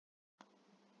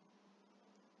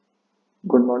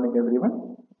morning everyone.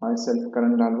 Myself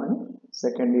Karan Lalwani,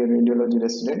 second year radiology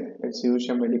resident at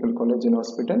CYSTS Medical College and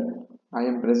Hospital. I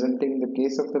am presenting the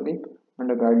case of the week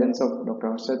under guidance of Dr.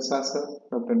 HARSHAD SHAH sir,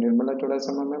 Dr. NIRMALA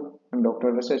CHUDASAMA ma'am and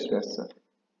Dr. HARSHAD SHAH sir.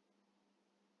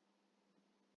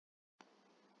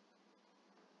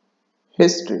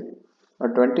 History. A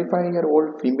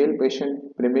 25-year-old female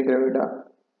patient, Primigravida,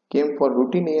 came for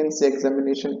routine ANC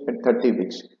examination at 30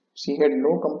 weeks. She had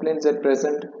no complaints at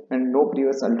present and no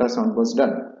previous ultrasound was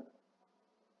done.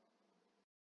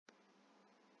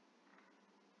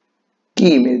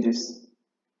 Key images.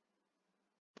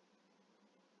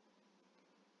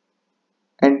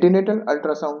 Antenatal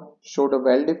ultrasound showed a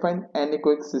well-defined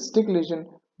anechoic cystic lesion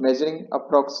measuring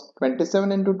approx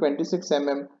 27 into 26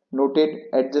 mm noted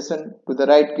adjacent to the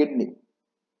right kidney.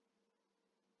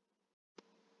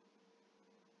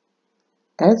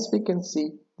 As we can see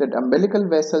that umbilical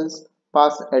vessels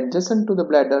pass adjacent to the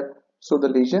bladder, so the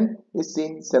lesion is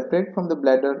seen separate from the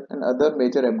bladder and other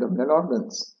major abdominal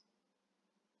organs.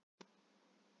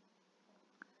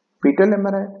 Fetal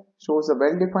MRI shows a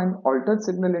well-defined altered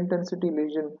signal intensity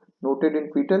lesion noted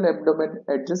in fetal abdomen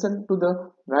adjacent to the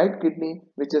right kidney,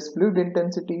 which has fluid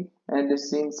intensity and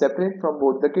is seen separate from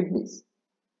both the kidneys.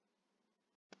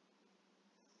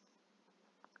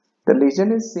 The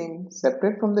lesion is seen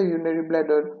separate from the urinary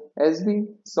bladder as we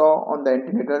saw on the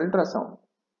antenatal ultrasound.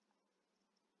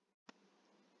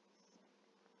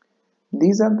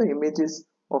 These are the images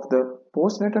of the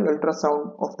postnatal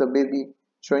ultrasound of the baby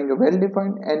showing a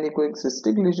well-defined anechoic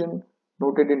cystic lesion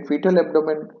noted in fetal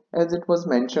abdomen as it was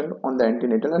mentioned on the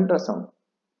antenatal ultrasound.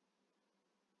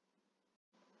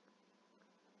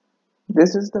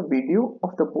 This is the video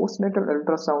of the postnatal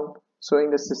ultrasound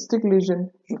showing a cystic lesion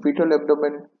in fetal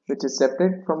abdomen which is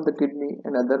separate from the kidney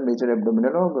and other major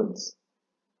abdominal organs.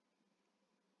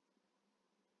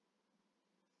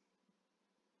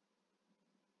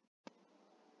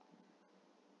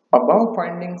 Above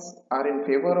findings are in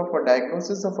favor of a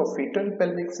diagnosis of a fetal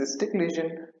pelvic cystic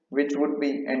lesion, which would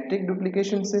be enteric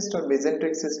duplication cyst or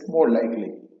mesenteric cyst more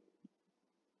likely.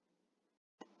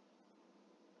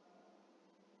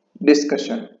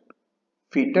 Discussion.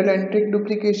 Fetal enteric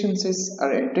duplication cysts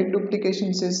are enteric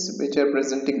duplication cysts which are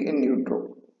presenting in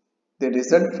utero. They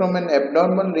result from an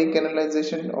abnormal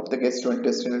recanalization of the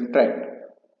gastrointestinal tract.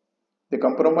 They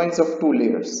comprise of two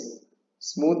layers: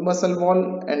 smooth muscle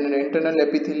wall and an internal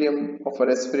epithelium of a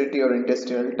respiratory or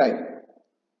intestinal type.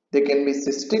 They can be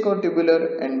cystic or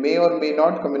tubular and may or may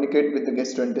not communicate with the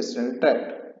gastrointestinal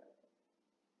tract.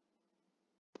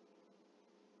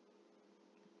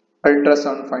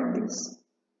 Ultrasound findings.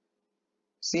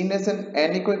 Seen as an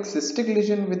anechoic cystic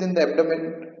lesion within the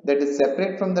abdomen that is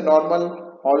separate from the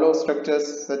normal hollow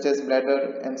structures such as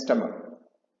bladder and stomach.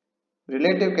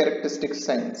 Relative characteristic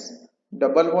signs: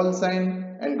 double wall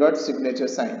sign and gut signature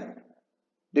sign.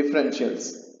 Differentials: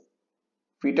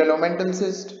 fetal omental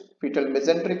cyst, fetal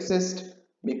mesenteric cyst,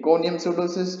 meconium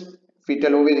pseudocyst,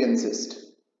 fetal ovarian cyst.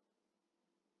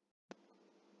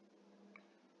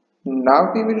 Now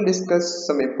we will discuss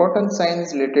some important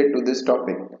signs related to this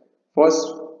topic. First,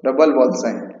 double wall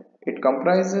sign. It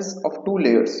comprises of two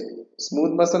layers: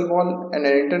 smooth muscle wall and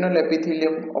an internal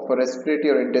epithelium of a respiratory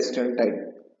or intestinal type.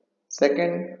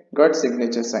 Second, gut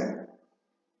signature sign.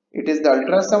 It is the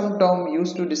ultrasound term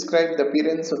used to describe the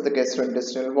appearance of the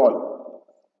gastrointestinal wall.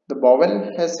 The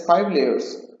bowel has 5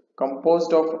 layers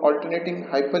composed of alternating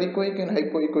hyperechoic and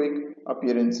hypoechoic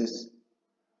appearances.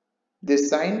 This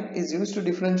sign is used to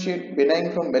differentiate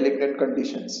benign from malignant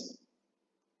conditions.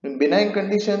 In benign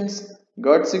conditions,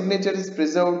 gut signature is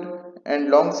preserved and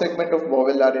long segment of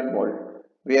bowel are involved,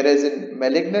 whereas in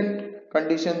malignant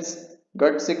conditions,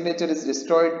 gut signature is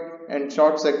destroyed and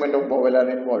short segment of bowel are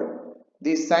involved.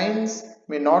 These signs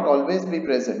may not always be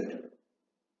present.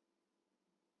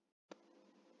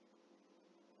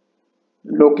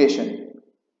 Location.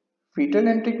 Fetal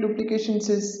enteric duplication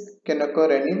cysts can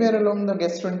occur anywhere along the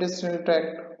gastrointestinal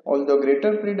tract, although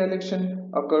greater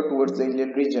predilection occur towards the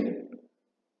ileal region.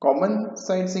 Common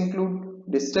sites include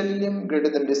distal ileum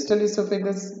greater than distal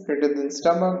esophagus, greater than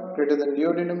stomach, greater than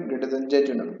duodenum, greater than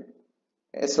jejunum.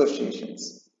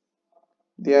 Associations.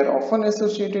 They are often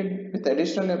associated with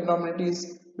additional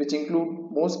abnormalities which include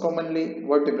most commonly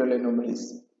vertebral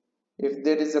anomalies. If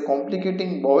there is a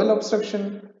complicating bowel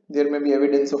obstruction, there may be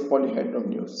evidence of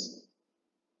polyhydramnios.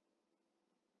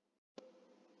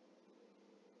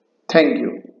 Thank you.